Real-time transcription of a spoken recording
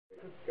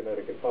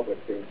Connecticut public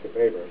seems to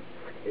favor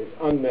is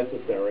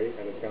unnecessary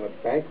and it's going to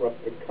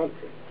bankrupt the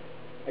country.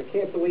 I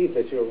can't believe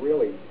that you're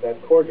really that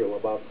cordial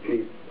about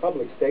these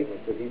public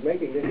statements that he's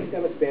making, that he's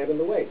going to stand in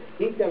the way.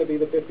 He's going to be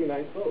the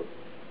 59th vote.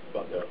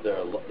 Well, there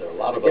are a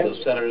lot of other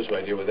senators who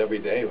I deal with every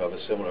day who have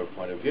a similar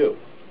point of view.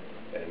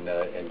 And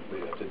we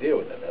have to deal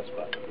with that. That's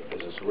part of the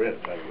business we're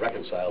in, trying to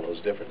reconcile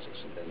those differences.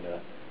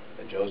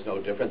 And Joe's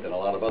no different than a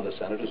lot of other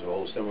senators who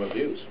hold similar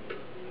views.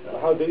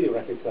 How do you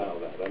reconcile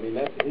that? I mean,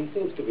 he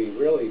seems to be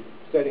really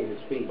setting his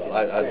feet. Well,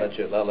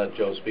 I'll let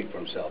Joe speak for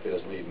himself. He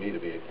doesn't need me to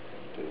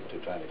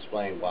try and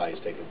explain why he's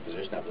taking the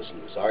position. I've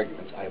listened to his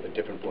arguments. I have a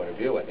different point of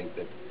view. I think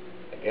that,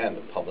 again,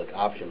 the public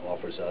option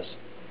offers us,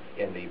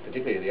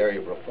 particularly in the area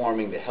of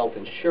reforming the health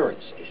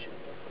insurance issue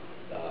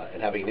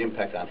and having an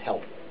impact on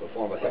health,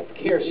 reform of health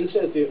care system. He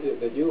says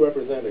that you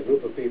represent a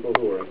group of people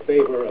who are in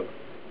favor of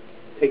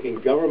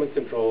taking government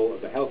control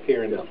of the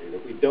healthcare industry,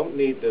 that we don't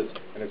need this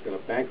and it's going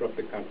to bankrupt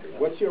the country.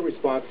 What's your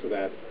response to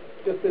that?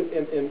 Just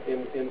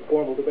in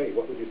formal debate,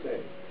 what would you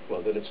say?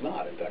 Well, that it's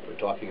not. In fact, we're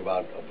talking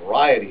about a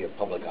variety of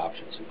public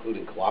options,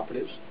 including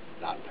cooperatives,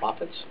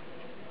 nonprofits,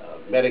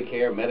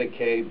 Medicare,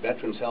 Medicaid,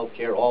 veterans health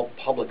care, all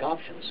public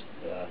options.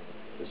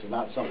 This is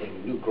not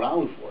something new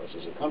ground for us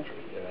as a country.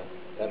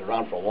 That had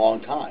around for a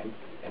long time.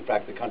 In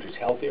fact, the country's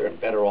healthier and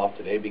better off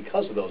today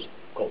because of those,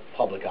 quote,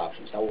 public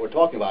options. Now, what we're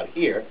talking about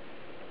here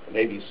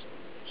may be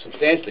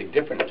substantially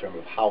different in terms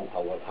of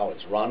how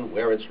it's run,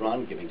 where it's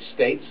run, giving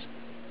states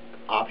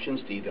options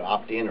to either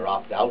opt in or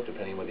opt out,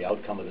 depending on what the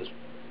outcome of this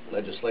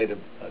legislative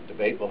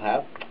debate will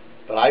have.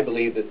 But I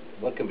believe that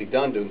what can be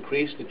done to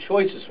increase the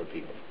choices for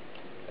people,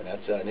 and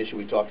that's an issue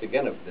we talked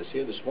again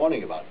this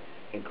morning about,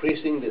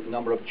 increasing the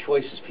number of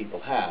choices people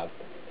have,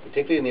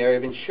 particularly in the area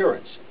of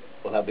insurance,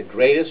 will have the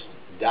greatest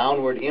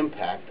downward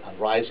impact on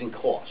rising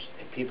costs,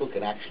 and people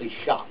can actually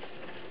shop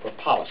for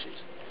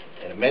policies.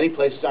 And in many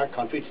places in our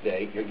country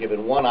today, you're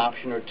given one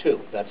option or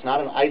two. That's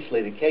not in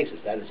isolated cases.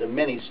 That is in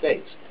many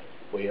states,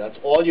 where that's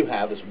all you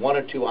have is one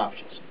or two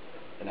options.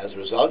 And as a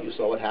result, you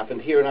saw what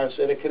happened here in our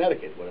state of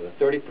Connecticut, where the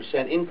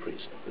 30%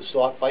 increase was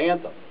sought by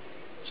Anthem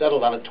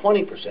settled on a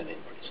 20% increase.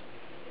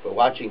 We're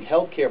watching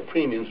health care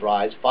premiums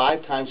rise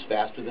 5 times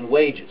faster than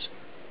wages.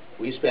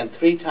 We spend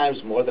 3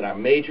 times more than our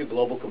major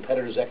global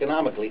competitors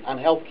economically on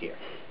health care.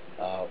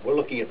 We're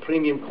looking at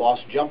premium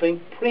costs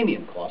jumping,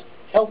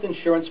 health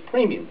insurance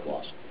premium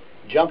costs,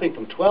 jumping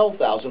from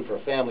 $12,000 for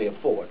a family of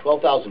 4,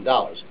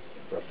 $12,000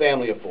 for a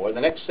family of 4 in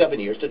the next 7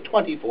 years to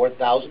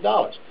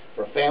 $24,000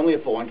 for a family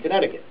of 4 in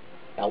Connecticut.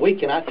 Now, we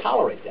cannot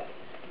tolerate that.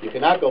 You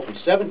cannot go from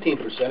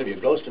 17% of your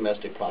gross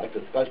domestic product to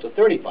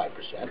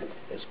 35%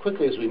 as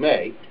quickly as we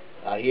may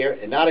here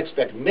and not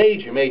expect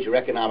major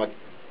economic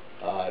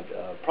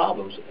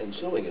problems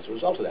ensuing as a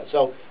result of that.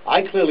 So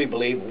I clearly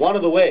believe one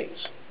of the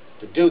ways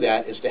to do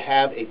that is to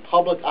have a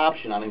public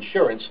option on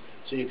insurance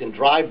so you can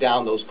drive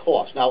down those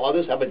costs. Now,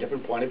 others have a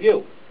different point of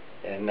view,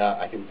 and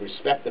I can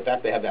respect the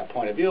fact they have that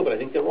point of view, but I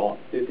think they're wrong.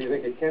 Do you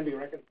think it can be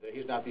reconciled?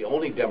 He's not the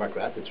only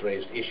Democrat that's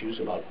raised issues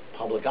about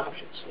public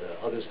options.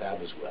 Others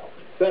have as well.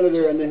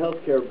 Senator, in the health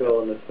care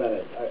bill in the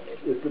Senate,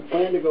 is the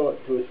plan to go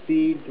to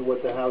accede to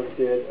what the House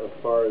did as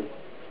far as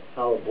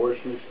how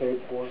abortion is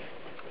paid for?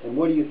 And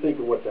what do you think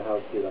of what the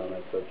House did on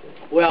that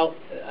subject? Well,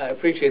 I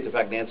appreciate the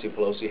fact Nancy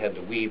Pelosi had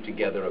to weave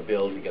together a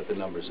bill to get the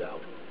numbers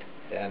out.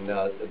 And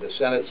the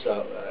Senate's,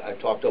 I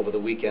talked over the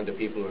weekend to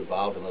people who are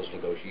involved in those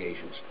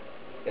negotiations.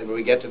 And when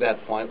we get to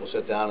that point, we'll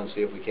sit down and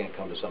see if we can't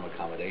come to some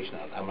accommodation.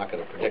 I'm not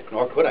going to predict,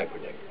 nor could I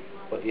predict,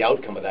 what the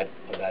outcome of that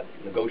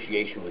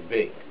negotiation would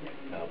be.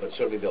 But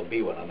certainly there'll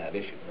be one on that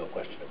issue, no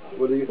question about it.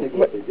 What do you think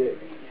what they did?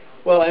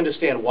 Well, I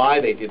understand why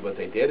they did what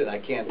they did, and I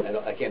can't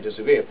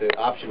disagree. If the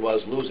option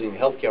was losing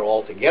health care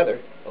altogether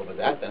over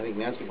that, then I think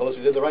Nancy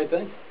Pelosi did the right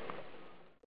thing.